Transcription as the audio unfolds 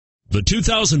The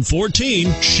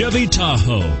 2014 Chevy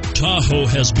Tahoe. Tahoe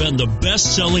has been the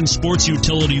best-selling sports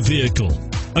utility vehicle,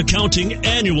 accounting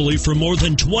annually for more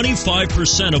than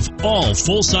 25% of all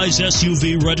full-size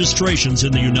SUV registrations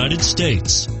in the United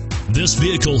States. This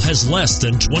vehicle has less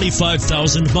than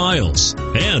 25,000 miles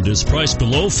and is priced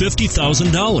below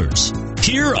 $50,000.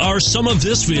 Here are some of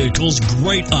this vehicle's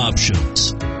great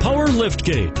options: power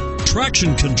liftgate,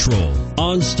 traction control,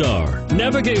 OnStar,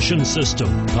 navigation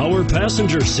system, power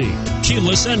passenger seat,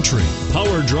 keyless entry,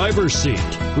 power driver's seat,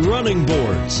 running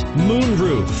boards,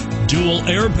 moonroof, dual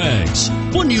airbags.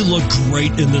 Wouldn't you look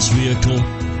great in this vehicle?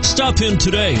 Stop in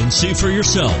today and see for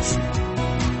yourself.